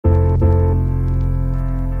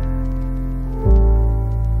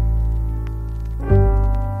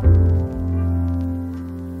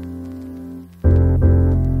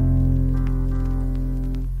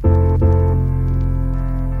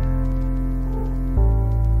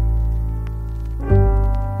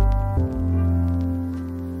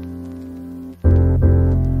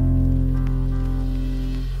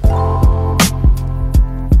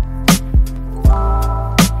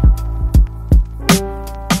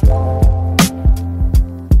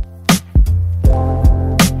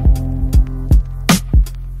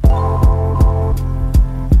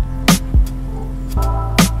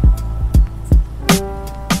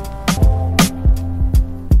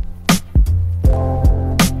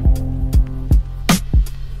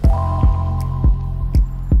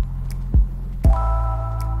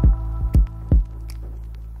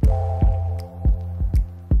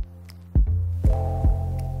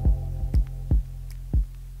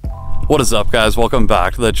What is up, guys? Welcome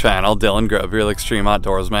back to the channel. Dylan Grubb here with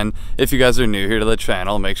Extreme.Outdoorsmen. If you guys are new here to the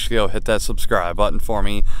channel, make sure you go hit that subscribe button for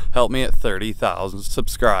me. Help me at 30,000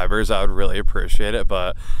 subscribers. I would really appreciate it.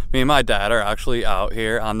 But me and my dad are actually out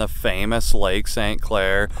here on the famous Lake St.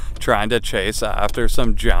 Clair trying to chase after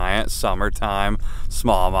some giant summertime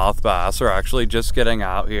smallmouth bass. We're actually just getting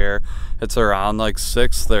out here. It's around like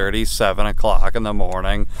 6:30, 7 o'clock in the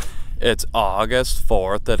morning. It's August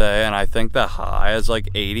 4th today, and I think the high is like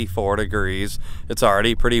 84 degrees. It's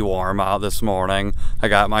already pretty warm out this morning. I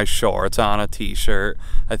got my shorts on, a t-shirt.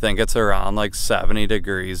 I think it's around like 70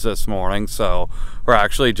 degrees this morning, so we're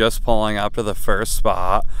actually just pulling up to the first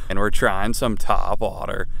spot, and we're trying some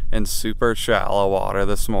topwater in super shallow water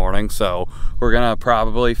this morning. So we're gonna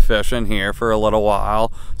probably fish in here for a little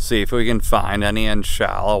while, see if we can find any in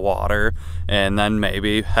shallow water, and then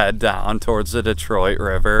maybe head down towards the Detroit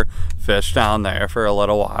River, fish down there for a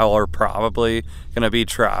little while. We're probably gonna be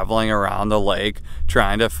traveling around the lake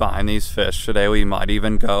trying to find these fish today. We might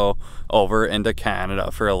even go over into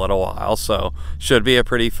Canada for a little while, so should be a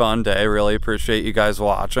pretty fun day. Really appreciate you guys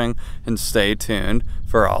watching, and stay tuned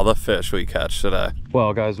for all the fish we catch today.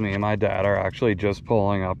 Well, guys, me and my dad are actually just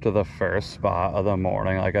pulling up to the first spot of the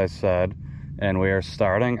morning, like I said, and we are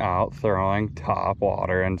starting out throwing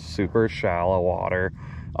topwater in super shallow water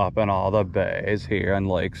up in all the bays here in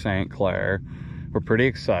Lake St. Clair. We're pretty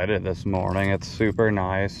excited this morning. It's super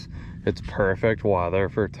nice. It's perfect weather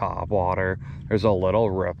for topwater. There's a little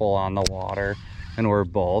ripple on the water, and we're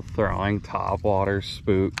both throwing topwater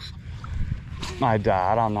spooks. My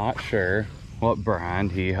dad, I'm not sure what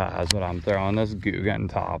brand he has, but I'm throwing this Guggen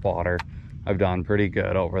topwater. I've done pretty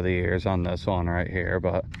good over the years on this one right here,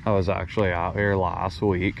 but I was actually out here last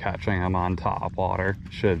week catching them on topwater.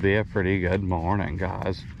 Should be a pretty good morning,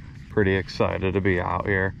 guys. Pretty excited to be out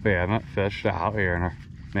here. We haven't fished out here in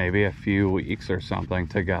maybe a few weeks or something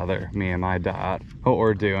together, me and my dad. What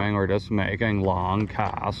we're doing, we're just making long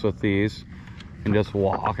casts with these and just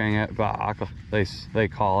walking it back. They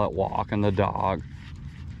call it walking the dog.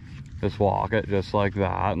 Just walk it just like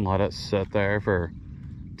that and let it sit there for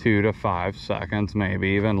 2 to 5 seconds, maybe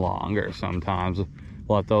even longer sometimes.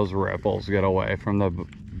 Let those ripples get away from the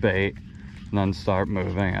bait and then start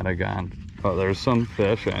moving it again. But there's some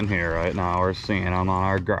fish in here right now. We're seeing them on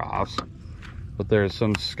our graphs. But there's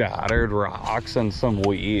some scattered rocks and some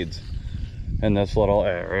weeds in this little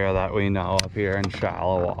area that we know up here in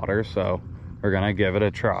shallow water. So we're gonna give it a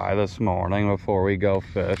try this morning before we go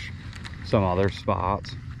fish some other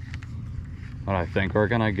spots. But I think we're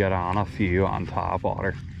gonna get on a few on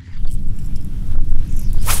topwater.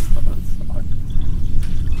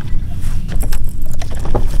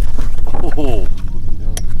 Oh, looking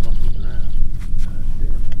down the fucking graph. God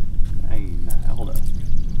damn it. He nailed it.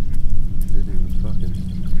 Didn't even fucking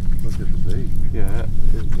look at the bait. Yeah.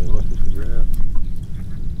 Didn't even look at the graph.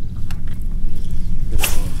 Get it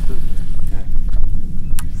on the foot there. Okay.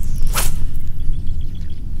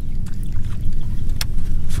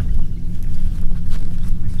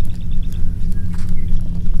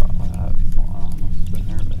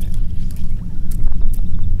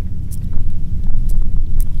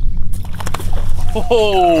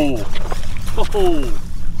 Oh, oh,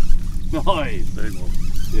 nice. Big one.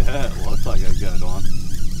 Yeah, it looks like a good one.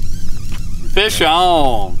 Fish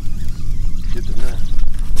on. Get the net.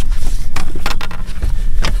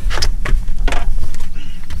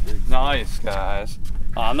 Nice, guys.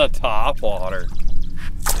 On the topwater.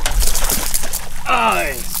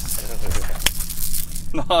 Nice.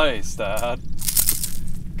 Nice, Dad.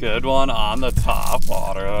 Good one on the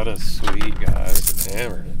topwater. That is sweet, guys.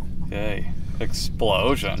 Hammered it. Yay.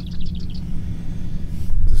 Explosion.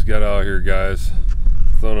 Just got out here, guys.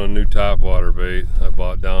 Throwing a new topwater bait I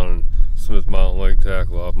bought down in Smith Mountain Lake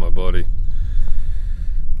Tackle off my buddy.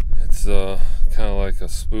 It's kind of like a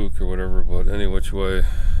spook or whatever, but any which way,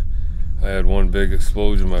 I had one big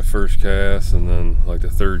explosion my first cast, and then like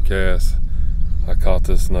the third cast I caught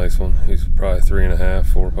this nice one. He's probably 3.5,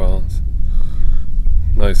 4 pounds.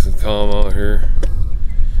 Nice and calm out here.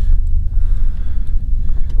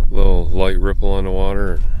 Little light ripple on the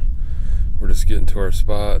water, and we're just getting to our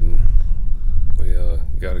spot, and we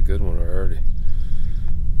got a good one already.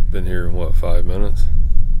 Been here in what, 5 minutes?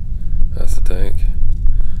 That's the tank.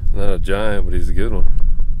 Not a giant, but he's a good one.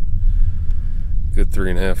 Good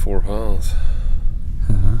 3.5, 4 pounds.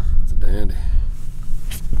 It's a dandy.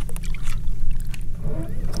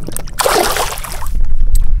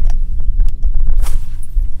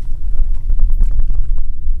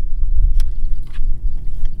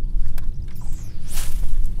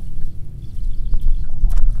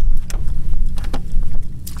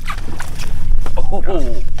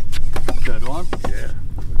 Oh, good one. Yeah.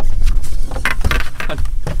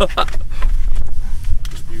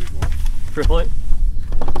 Really?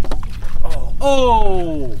 Oh.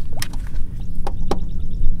 Oh!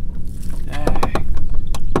 Dang.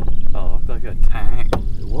 That looked like a tank.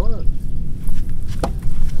 It was.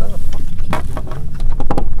 I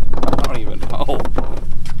don't even know.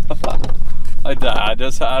 My dad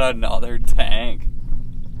just had another tank.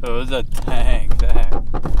 It was a tank. Dang.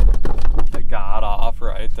 It got off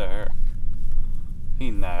right there. He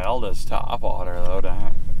nailed his topwater though,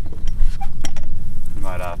 dang. He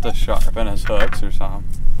might have to sharpen his hooks or something.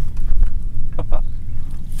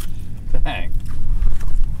 Dang.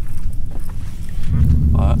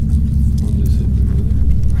 What?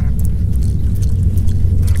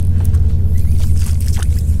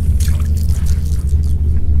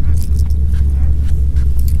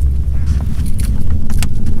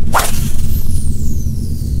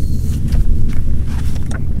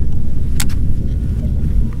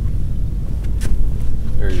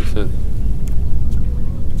 There you sit.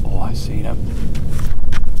 Oh, I seen him.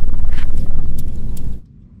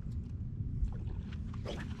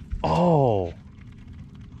 Oh.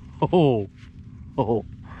 Oh. Oh.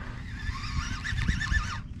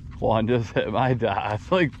 One just hit my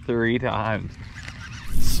dash like 3 times.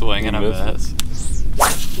 Swinging a miss.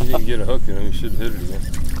 You didn't get a hook in him, you should have hit it again.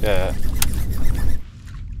 Yeah.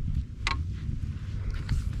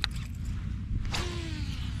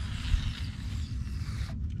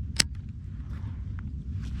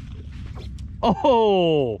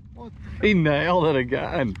 Oh! What? He nailed it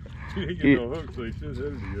again. You didn't get no hook, so you should have hit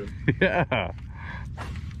it again. Yeah.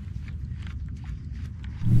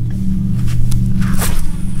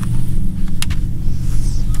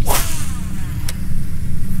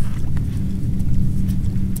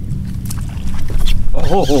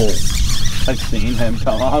 Oh! I've seen him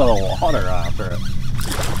come out of the water after it.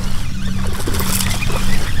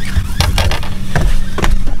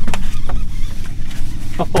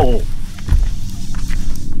 Oh!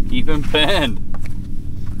 Even pinned.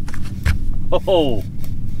 Oh!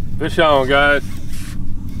 Fish on, guys.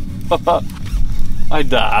 My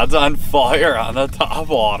dad's on fire on the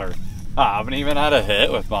topwater. I haven't even had a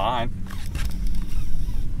hit with mine.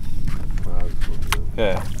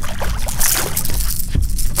 Yeah.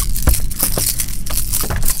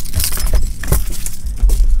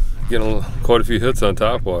 Getting quite a few hits on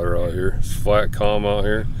topwater out here. It's flat, calm out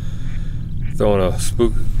here. Throwing a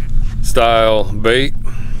spook style bait,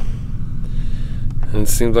 and it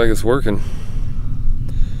seems like it's working.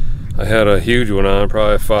 I had a huge one on,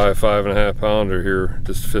 probably a 5.5 pounder here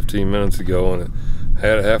just 15 minutes ago, and I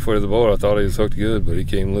had it halfway to the boat. I thought he was hooked good, but he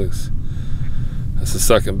came loose. That's the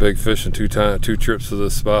second big fish in 2 trips to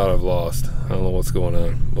this spot I've lost. I don't know what's going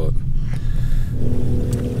on, but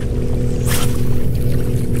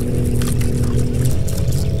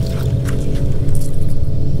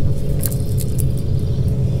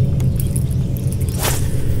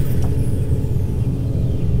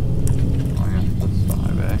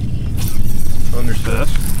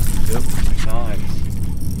Fish? Yep. Nice.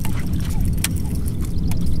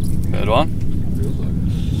 Good one?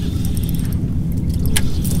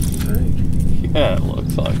 Yeah, it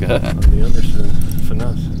looks like it. The underspin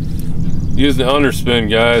finesse. Using the underspin,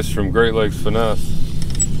 guys, from Great Lakes Finesse.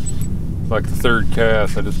 Like the 3rd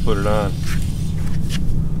cast, I just put it on.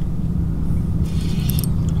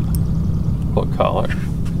 What color?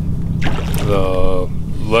 The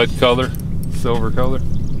lead color, silver color.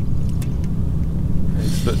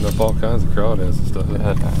 He's spitting up all kinds of crawdads and stuff.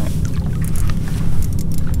 Yeah,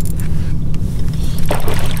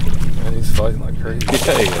 Man, he's fighting like crazy.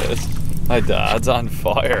 yeah, he is. My dad's on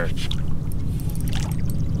fire.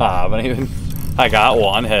 I got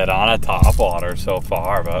 1 hit on a topwater so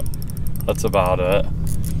far, but that's about it.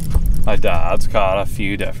 My dad's caught a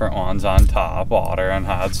few different ones on topwater and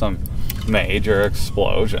had some major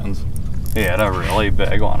explosions. He had a really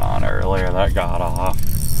big one on earlier that got off.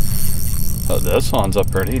 But this one's a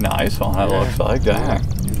pretty nice one, it looks like. Dang.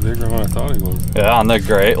 He's bigger than I thought he was. Yeah, on the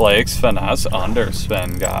Great Lakes Finesse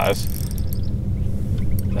underspin, guys.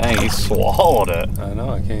 Dang, he swallowed it. I know,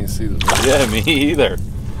 I can't even see the net. Yeah, me either.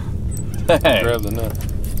 Dang. Grab the net.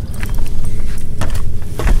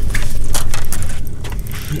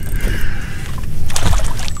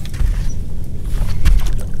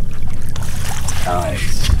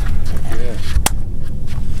 Nice. Yeah.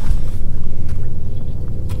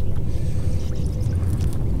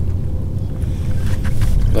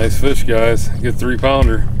 Nice fish, guys. Good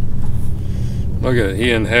 3-pounder. Look at it.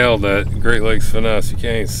 He inhaled that Great Lakes Finesse. You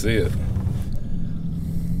can't even see it.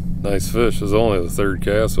 Nice fish. It was only the 3rd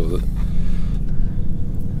cast with it.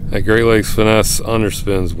 That Great Lakes Finesse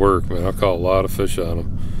underspins work, man. I caught a lot of fish on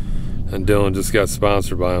them. And Dylan just got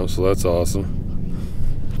sponsored by him, so that's awesome.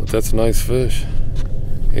 But that's a nice fish.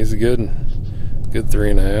 He's a good one. Good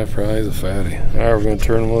 3.5, probably. He's a fatty. All right, we're gonna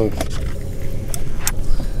turn him loose.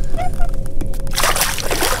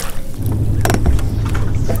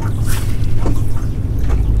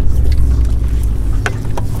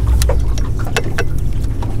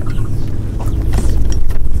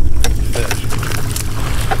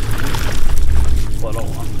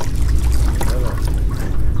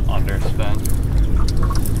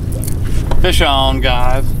 Fish on,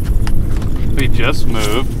 guys. We just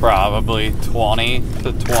moved probably 20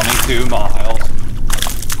 to 22 miles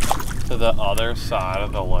to the other side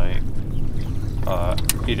of the lake.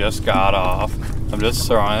 He just got off. I'm just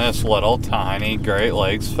throwing this little tiny Great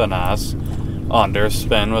Lakes Finesse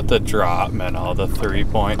underspin with the drop minnow, the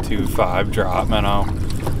 3.25 drop minnow.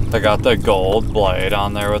 I got the gold blade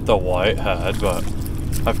on there with the white head, but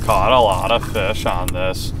I've caught a lot of fish on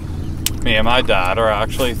this. Me and my dad are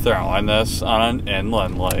actually throwing this on an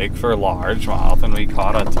inland lake for largemouth, and we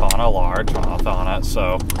caught a ton of largemouth on it.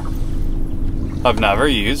 So I've never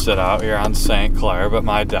used it out here on St. Clair, but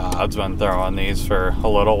my dad's been throwing these for a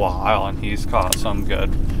little while, and he's caught some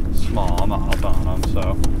good smallmouth on them.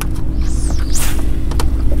 So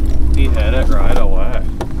he hit it right away.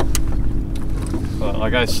 But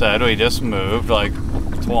like I said, we just moved like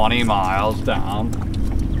 20 miles down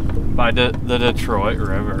by the Detroit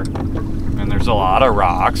River. And there's a lot of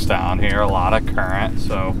rocks down here, a lot of current,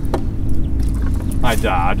 so my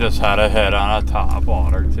dad just had a hit on a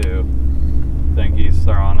topwater too. I think he's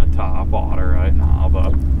throwing a topwater right now,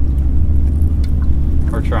 but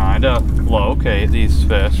we're trying to locate these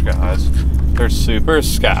fish, guys. They're super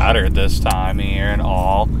scattered this time of year in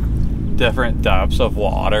all different depths of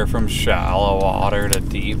water, from shallow water to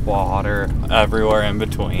deep water, everywhere in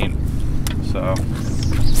between. So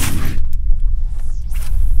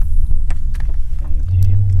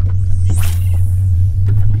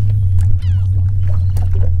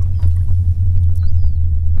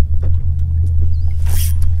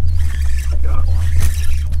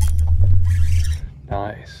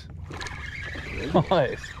nice.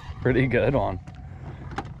 Nice. Pretty good one.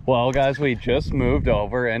 Well, guys, we just moved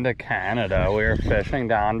over into Canada. We were fishing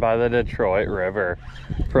down by the Detroit River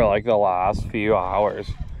for like the last few hours.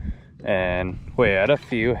 And we had a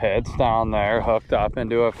few hits down there, hooked up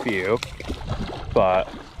into a few.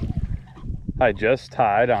 But I just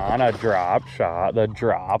tied on a drop shot, the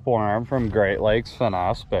drop worm from Great Lakes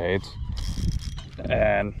Finesse baits.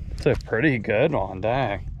 And it's a pretty good one,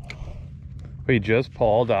 dang. We just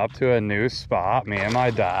pulled up to a new spot. Me and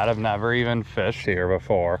my dad have never even fished here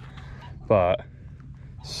before, but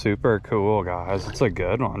super cool, guys. It's a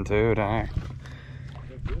good one too, dang.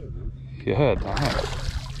 Yeah, dang.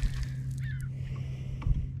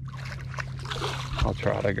 I'll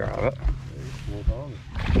try to grab it.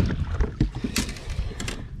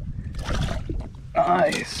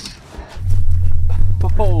 Nice.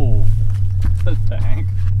 Oh, dang,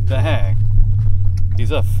 dang.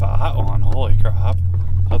 He's a fat one, holy crap.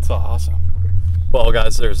 That's awesome. Well,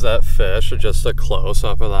 guys, there's that fish, just a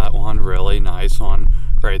close-up of that one. Really nice one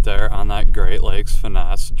right there on that Great Lakes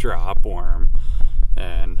Finesse drop worm.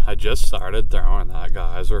 And I just started throwing that,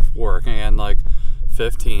 guys. We're working in like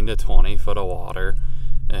 15 to 20 foot of water,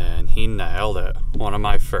 and he nailed it. One of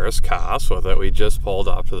my first casts with it. We just pulled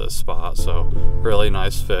up to this spot, so really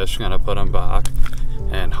nice fish. Gonna put him back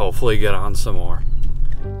and hopefully get on some more.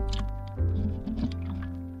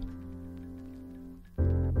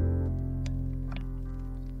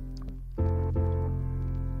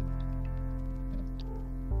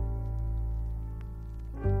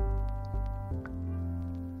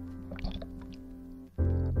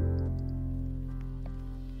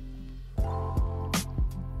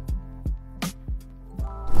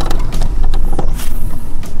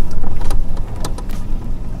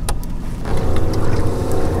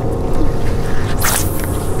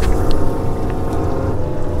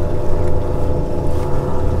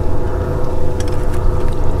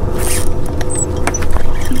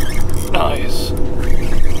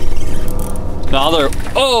 Another,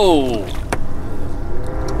 oh,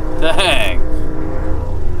 dang.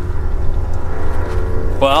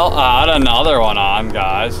 Well, I had another one on,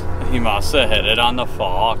 guys. He must have hit it on the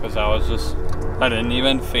fall, because I didn't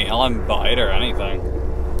even feel him bite or anything.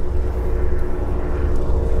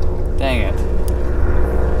 Dang it.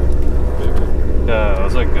 Yeah, it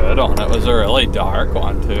was a good one. It was a really dark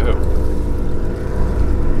one too.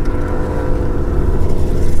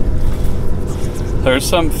 There's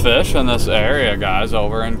some fish in this area, guys,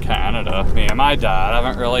 over in Canada. Me and my dad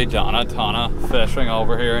haven't really done a ton of fishing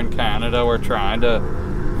over here in Canada. We're trying to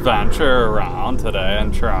venture around today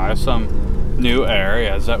and try some new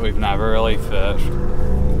areas that we've never really fished.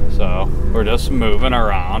 So we're just moving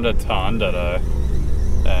around a ton today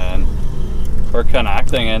and we're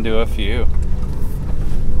connecting into a few.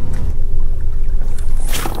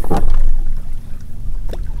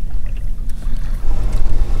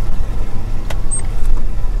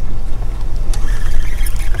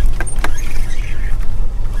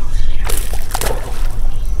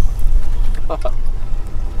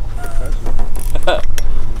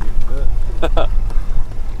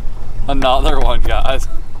 Another one, guys.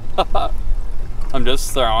 I'm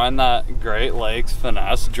just throwing that Great Lakes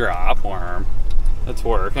Finesse drop worm. It's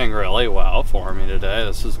working really well for me today.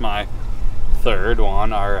 This is my third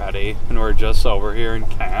one already, and we're just over here in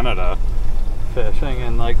Canada fishing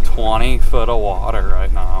in like 20 foot of water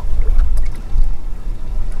right now.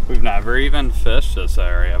 We've never even fished this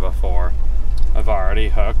area before. I've already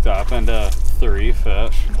hooked up into 3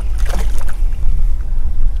 fish.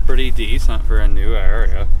 Pretty decent for a new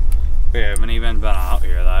area. We haven't even been out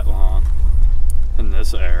here that long. In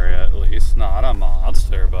this area at least. Not a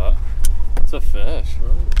monster, but it's a fish.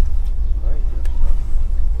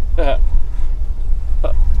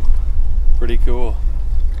 Pretty cool.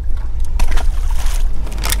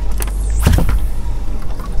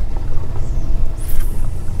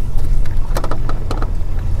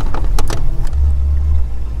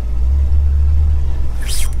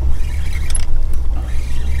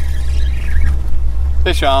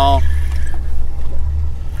 Fish on.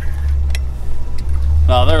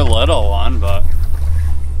 Another little one, but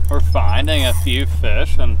we're finding a few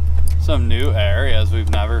fish in some new areas we've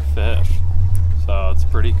never fished. So it's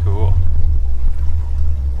pretty cool.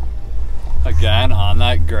 Again, on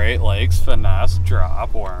that Great Lakes Finesse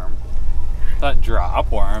drop worm. That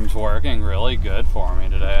drop worm's working really good for me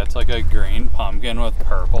today. It's like a green pumpkin with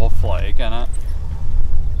purple flake in it.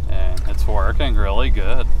 And it's working really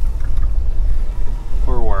good.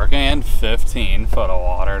 We're working in 15 foot of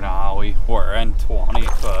water now. We were in 20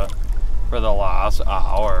 foot for the last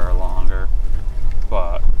hour or longer.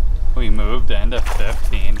 But we moved into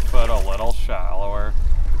 15 foot a little shallower.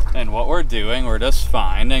 And what we're doing, we're just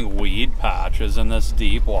finding weed patches in this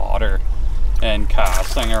deep water and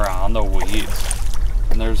casting around the weeds.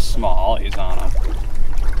 And there's smallies on them.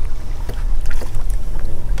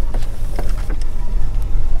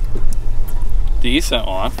 Decent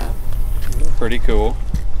one. Pretty cool.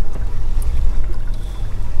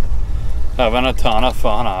 Having a ton of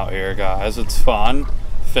fun out here, guys. It's fun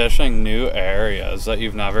fishing new areas that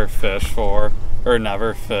you've never fished for or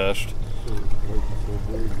never fished.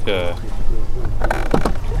 Yeah.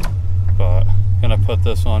 But gonna put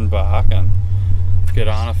this one back and get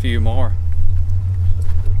on a few more.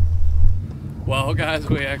 Well, guys,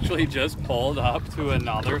 we actually just pulled up to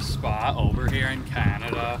another spot over here in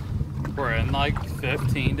Canada. We're in like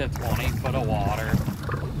 15 to 20 foot of water.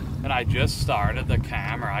 And I just started the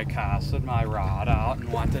camera. I casted my rod out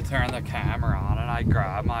and went to turn the camera on, and I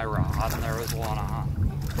grabbed my rod and there was one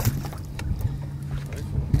on.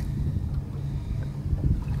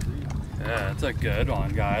 Yeah, it's a good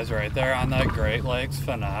one, guys, right there on that Great Lakes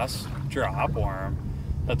Finesse drop worm.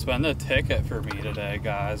 That's been the ticket for me today,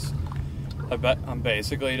 guys. I'm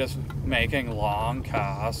basically just making long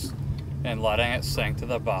casts and letting it sink to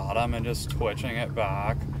the bottom and just twitching it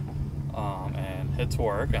back. And it's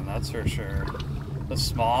working, that's for sure. The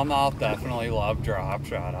smallmouth definitely love drop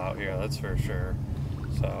shot out here, that's for sure.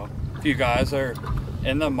 So if you guys are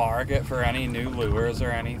in the market for any new lures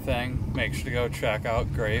or anything, make sure to go check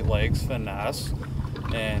out Great Lakes Finesse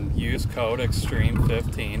and use code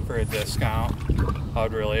Extreme15 for a discount. I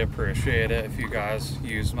would really appreciate it if you guys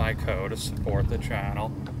use my code to support the channel.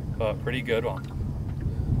 But pretty good one.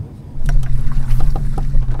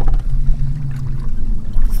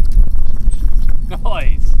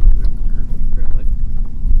 Nice. Really?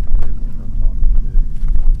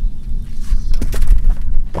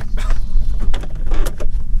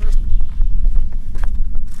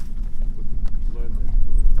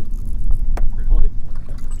 Really?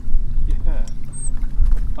 Yeah.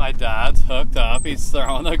 My dad's hooked up. He's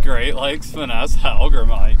throwing the Great Lakes Finesse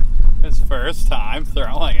Hellgrammite. His first time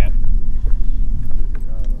throwing it.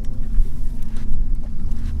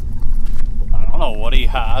 I don't know what he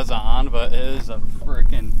has on, but it is a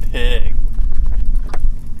freaking pig.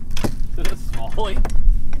 Is it a smallie?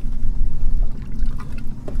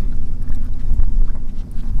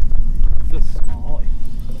 It's a smallie.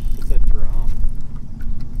 It's a drum.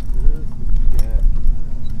 Yeah.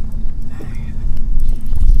 Dang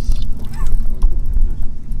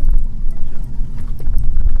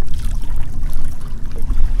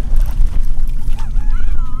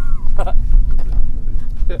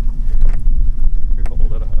it.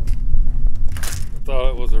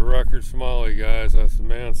 record smallie, guys. That's the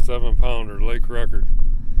man's 7-pounder lake record.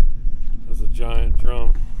 That's a giant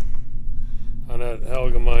drum. On that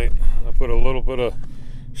hellgamite, I put a little bit of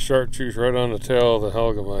chartreuse right on the tail of the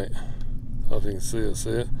hellgamite. I don't know if you can see it.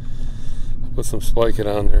 See it? I put some spike it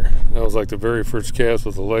on there. That was like the very first cast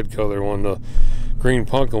with the lead color one. The green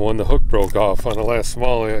pumpkin one, the hook broke off on the last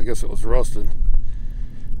smallie. I guess it was rusted.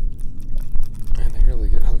 And they really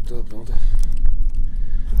get hooked up, don't they?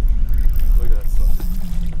 Look at that stuff.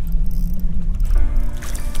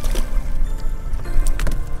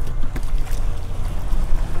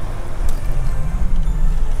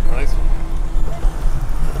 Nice one.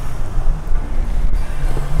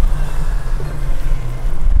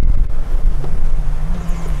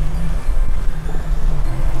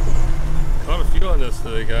 Caught a few on this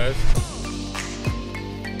today, guys.